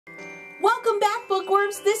Welcome back,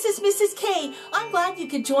 bookworms. This is Mrs. K. I'm glad you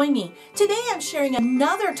could join me. Today I'm sharing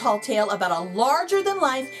another tall tale about a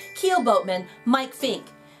larger-than-life keel boatman, Mike Fink.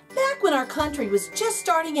 Back when our country was just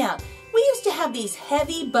starting out, we used to have these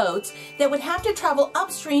heavy boats that would have to travel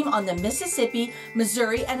upstream on the Mississippi,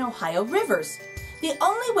 Missouri, and Ohio rivers. The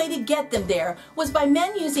only way to get them there was by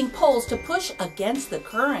men using poles to push against the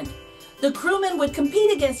current. The crewmen would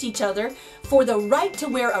compete against each other for the right to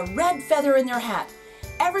wear a red feather in their hat.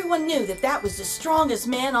 Everyone knew that that was the strongest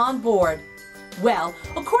man on board. Well,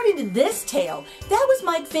 according to this tale, that was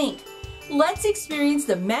Mike Fink. Let's experience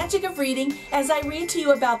the magic of reading as I read to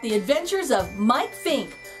you about the adventures of Mike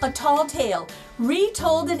Fink, a tall tale,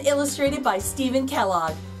 retold and illustrated by Steven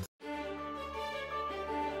Kellogg.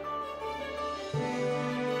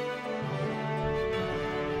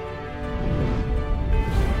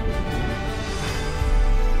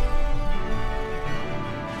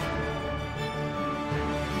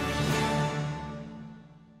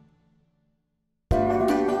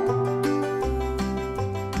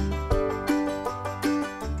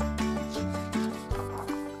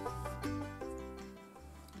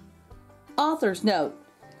 Author's note.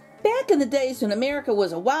 Back in the days when America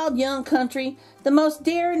was a wild young country, the most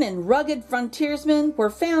daring and rugged frontiersmen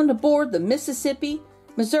were found aboard the Mississippi,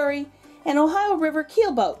 Missouri, and Ohio River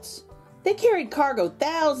keelboats. They carried cargo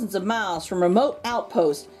thousands of miles from remote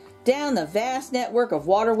outposts down the vast network of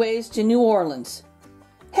waterways to New Orleans.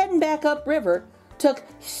 Heading back upriver took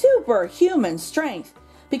superhuman strength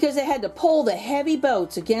because they had to pull the heavy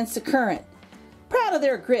boats against the current. Proud of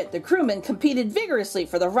their grit, the crewmen competed vigorously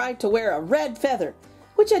for the right to wear a red feather,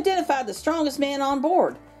 which identified the strongest man on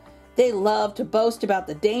board. They loved to boast about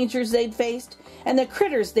the dangers they'd faced and the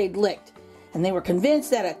critters they'd licked, and they were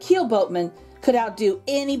convinced that a keelboatman could outdo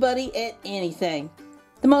anybody at anything.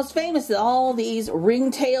 The most famous of all these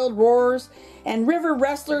ring-tailed roarers and river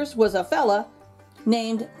wrestlers was a fella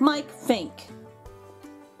named Mike Fink.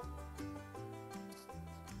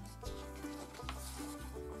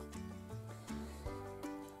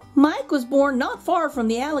 Mike was born not far from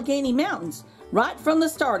the Allegheny Mountains. Right from the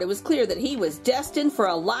start, it was clear that he was destined for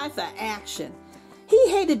a life of action. He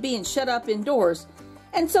hated being shut up indoors,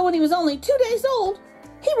 and so when he was only 2 days old,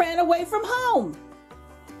 he ran away from home.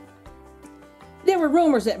 There were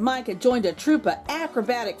rumors that Mike had joined a troop of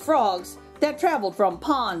acrobatic frogs that traveled from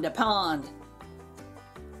pond to pond.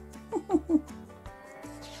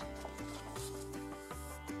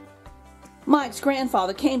 Mike's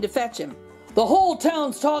grandfather came to fetch him. "The whole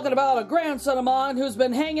town's talking about a grandson of mine who's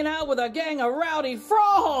been hanging out with a gang of rowdy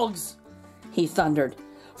frogs," he thundered.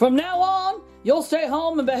 "From now on, you'll stay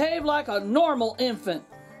home and behave like a normal infant."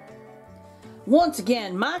 Once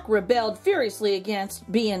again, Mike rebelled furiously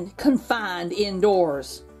against being confined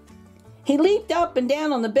indoors. He leaped up and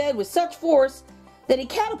down on the bed with such force that he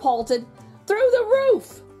catapulted through the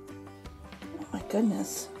roof. Oh my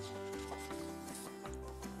goodness.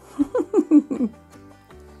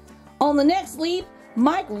 On the next leap,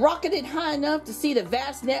 Mike rocketed high enough to see the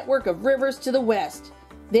vast network of rivers to the west.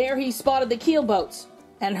 There he spotted the keelboats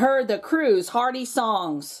and heard the crew's hearty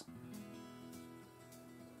songs.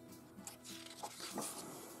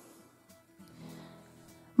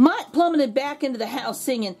 Mike plummeted back into the house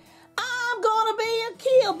singing, "I'm gonna be a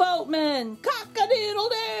keelboatman,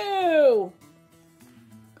 cock-a-doodle-doo!"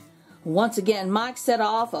 Once again, Mike set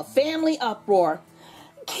off a family uproar.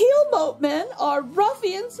 "Keelboatmen are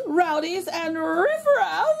ruffians, rowdies, and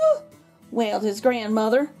riffraff," wailed his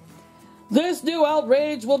grandmother. "This new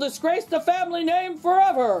outrage will disgrace the family name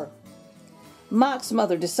forever." Mike's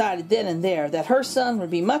mother decided then and there that her son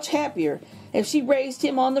would be much happier if she raised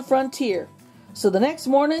him on the frontier. So the next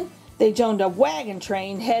morning, they joined a wagon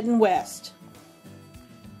train heading west.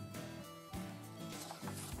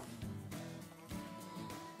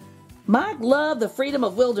 Mike loved the freedom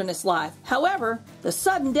of wilderness life. However, the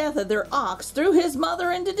sudden death of their ox threw his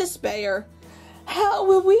mother into despair. "How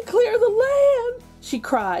will we clear the land?" she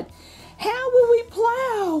cried. "How will we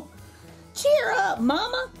plow?" "Cheer up,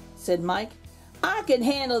 Mama," said Mike. "I can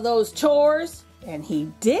handle those chores." And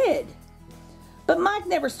he did. But Mike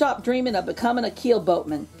never stopped dreaming of becoming a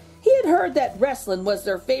keelboatman. He had heard that wrestling was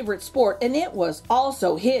their favorite sport, and it was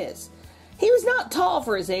also his. He was not tall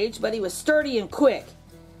for his age, but he was sturdy and quick.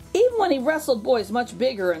 Even when he wrestled boys much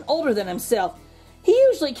bigger and older than himself, he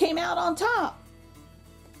usually came out on top.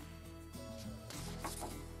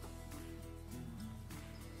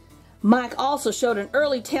 Mike also showed an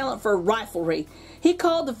early talent for riflery. He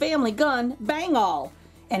called the family gun Bang-All,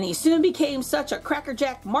 and he soon became such a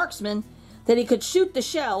crackerjack marksman that he could shoot the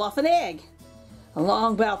shell off an egg.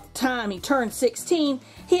 Along about the time he turned 16,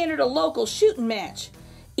 he entered a local shooting match.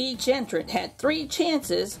 Each entrant had 3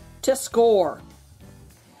 chances to score.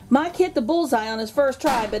 Mike hit the bullseye on his first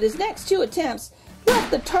try, but his next 2 attempts left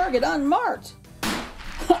the target unmarked.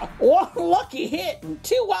 One lucky hit and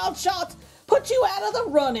 2 wild shots put you out of the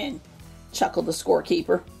running, chuckled the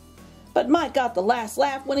scorekeeper. But Mike got the last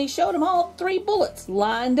laugh when he showed him all 3 bullets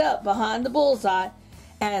lined up behind the bullseye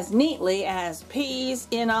as neatly as peas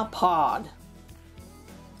in a pod.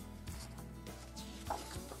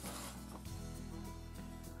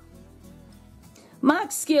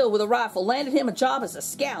 Mike's skill with a rifle landed him a job as a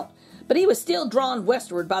scout, but he was still drawn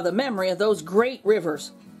westward by the memory of those great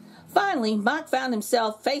rivers. Finally, Mike found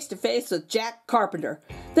himself face to face with Jack Carpenter,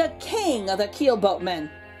 the king of the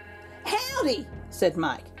keelboatmen. "Howdy," said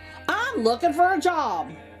Mike. "I'm looking for a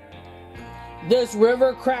job." "This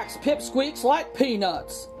river cracks pipsqueaks like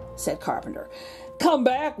peanuts," said Carpenter. "Come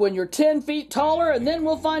back when you're 10 feet taller, and then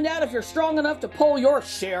we'll find out if you're strong enough to pull your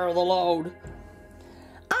share of the load."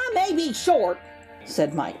 "I may be short,"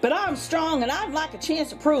 said Mike, "but I'm strong, and I'd like a chance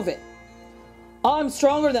to prove it." "I'm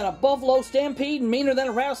stronger than a buffalo stampede and meaner than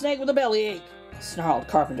a rattlesnake with a bellyache," snarled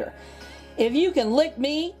Carpenter. "If you can lick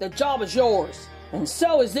me, the job is yours, and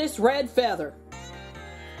so is this red feather."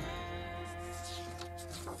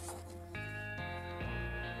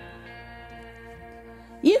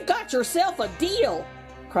 "You've got yourself a deal,"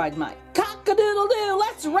 cried Mike. "Cock-a-doodle-doo,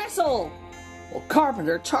 let's wrestle." Well,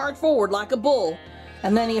 Carpenter charged forward like a bull,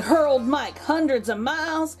 and then he hurled Mike hundreds of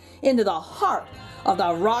miles into the heart of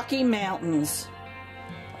the Rocky Mountains.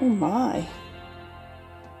 Oh my.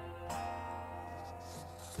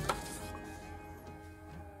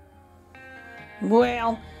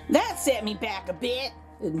 "Well, that set me back a bit,"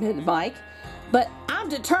 admitted Mike, "but I'm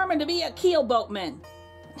determined to be a keelboatman."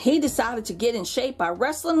 He decided to get in shape by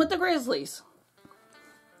wrestling with the grizzlies.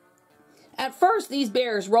 At first, these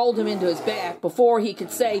bears rolled him into his back before he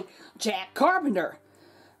could say, "Jack Carpenter."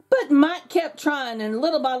 But Mike kept trying, and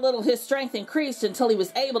little by little his strength increased until he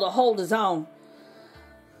was able to hold his own.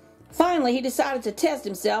 Finally, he decided to test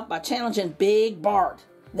himself by challenging Big Bart,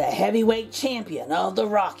 the heavyweight champion of the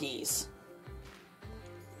Rockies.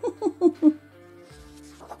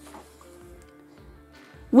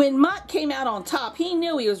 When Mike came out on top, he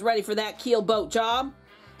knew he was ready for that keelboat job.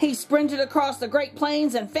 He sprinted across the Great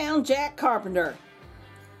Plains and found Jack Carpenter.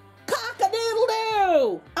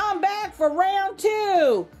 "Cock-a-doodle-doo! I'm back for round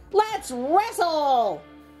 2! Let's wrestle!"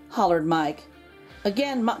 hollered Mike.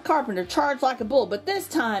 Again, Carpenter charged like a bull, but this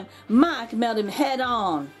time Mike met him head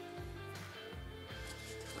on.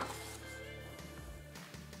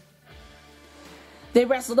 They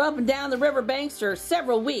wrestled up and down the riverbanks for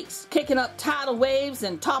several weeks, kicking up tidal waves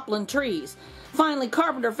and toppling trees. Finally,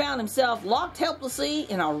 Carpenter found himself locked helplessly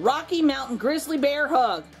in a Rocky Mountain grizzly bear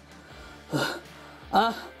hug.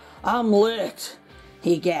 I'm licked,"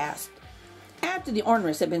 he gasped. After the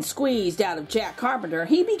ornaments had been squeezed out of Jack Carpenter,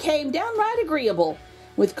 he became downright agreeable.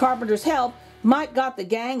 With Carpenter's help, Mike got the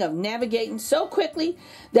gang of navigating so quickly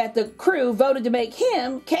that the crew voted to make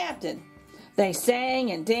him captain. They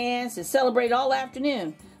sang and danced and celebrated all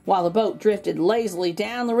afternoon while the boat drifted lazily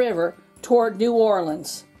down the river toward New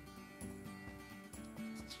Orleans.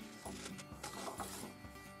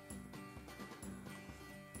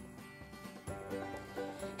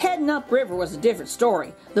 Heading upriver was a different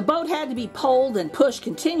story. The boat had to be poled and pushed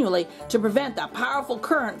continually to prevent the powerful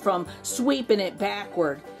current from sweeping it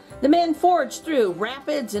backward. The men forged through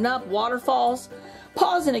rapids and up waterfalls,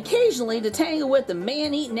 pausing occasionally to tangle with the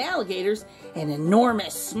man-eating alligators and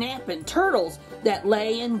enormous snapping turtles that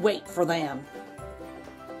lay in wait for them.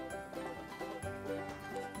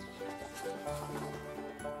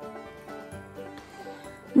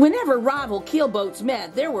 Whenever rival keelboats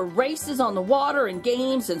met, there were races on the water and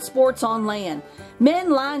games and sports on land. Men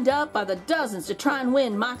lined up by the dozens to try and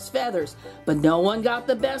win Mike's feathers, but no one got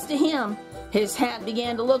the best of him. His hat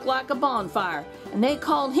began to look like a bonfire, and they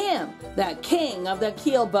called him the king of the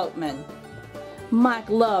keelboatmen. Mike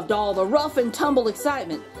loved all the rough and tumble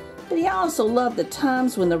excitement, but he also loved the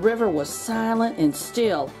times when the river was silent and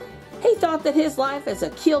still. He thought that his life as a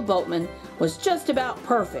keelboatman was just about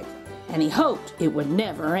perfect, and he hoped it would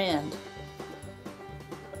never end.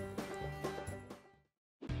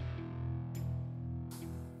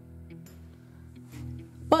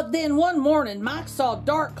 But then one morning, Mike saw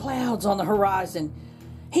dark clouds on the horizon.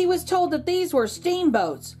 He was told that these were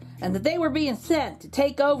steamboats and that they were being sent to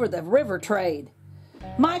take over the river trade.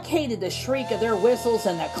 Mike hated the shriek of their whistles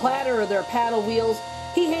and the clatter of their paddle wheels.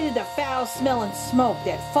 He hated the foul-smelling smoke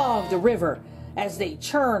that fogged the river as they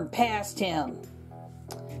churned past him.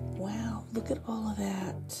 Wow, look at all of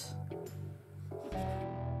that.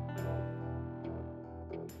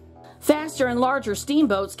 Faster and larger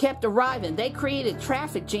steamboats kept arriving. They created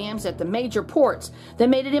traffic jams at the major ports that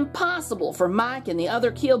made it impossible for Mike and the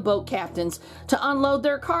other keelboat captains to unload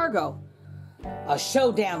their cargo. A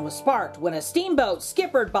showdown was sparked when a steamboat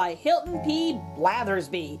skippered by Hilton P.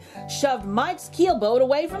 Blathersby shoved Mike's keelboat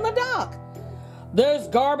away from the dock. "This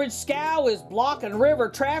garbage scow is blocking river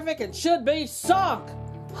traffic and should be sunk,"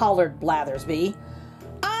 hollered Blathersby.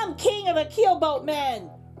 "I'm king of the keelboatmen,"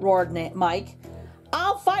 roared Mike.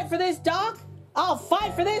 "I'll fight for this dock. I'll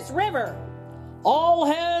fight for this river." "All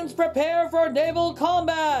hands prepare for naval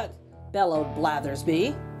combat," bellowed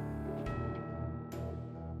Blathersby.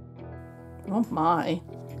 Oh my.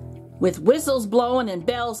 With whistles blowing and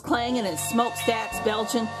bells clanging and smokestacks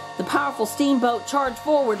belching, the powerful steamboat charged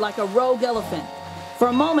forward like a rogue elephant. For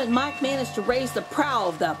a moment, Mike managed to raise the prow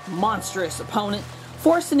of the monstrous opponent,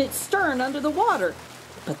 forcing its stern under the water.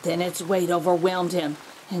 But then its weight overwhelmed him,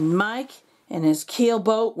 and Mike and his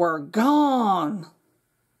keelboat were gone.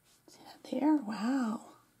 See that there? Wow.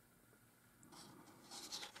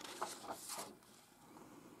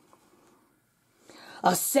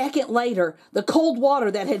 A second later, the cold water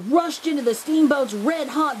that had rushed into the steamboat's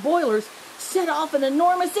red-hot boilers set off an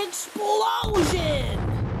enormous explosion.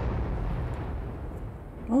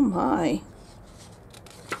 Oh my.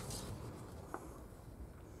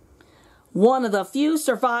 One of the few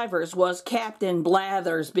survivors was Captain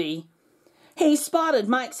Blathersby. He spotted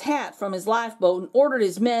Mike's hat from his lifeboat and ordered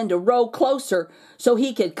his men to row closer so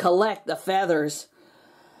he could collect the feathers.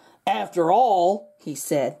 "After all," he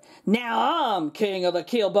said, "now I'm king of the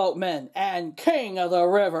keelboatmen and king of the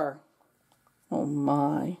river." Oh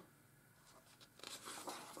my.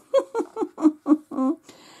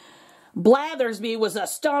 Blathersby was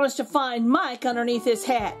astonished to find Mike underneath his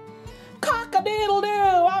hat. "Cock-a-doodle-doo,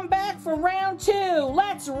 I'm back for round 2.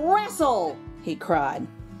 Let's wrestle," he cried.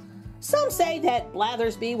 Some say that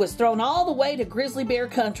Blathersby was thrown all the way to grizzly bear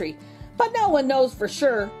country, but no one knows for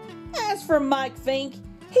sure. As for Mike Fink,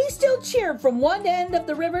 he still cheered from one end of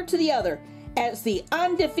the river to the other as the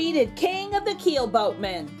undefeated king of the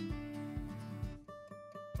keelboatmen.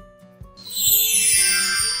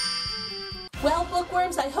 Well,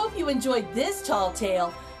 bookworms, I hope you enjoyed this tall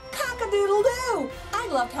tale. Cock-a-doodle-doo! I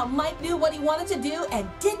loved how Mike knew what he wanted to do and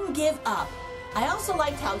didn't give up. I also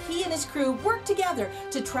liked how he and his crew worked together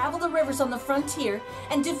to travel the rivers on the frontier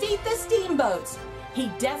and defeat the steamboats. He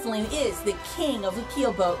definitely is the king of the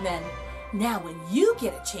keelboatmen. Now, when you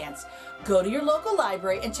get a chance, go to your local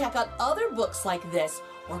library and check out other books like this,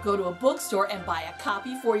 or go to a bookstore and buy a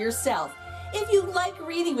copy for yourself. If you like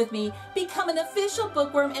reading with me, become an official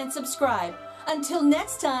bookworm and subscribe. Until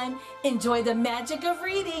next time, enjoy the magic of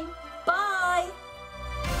reading. Bye!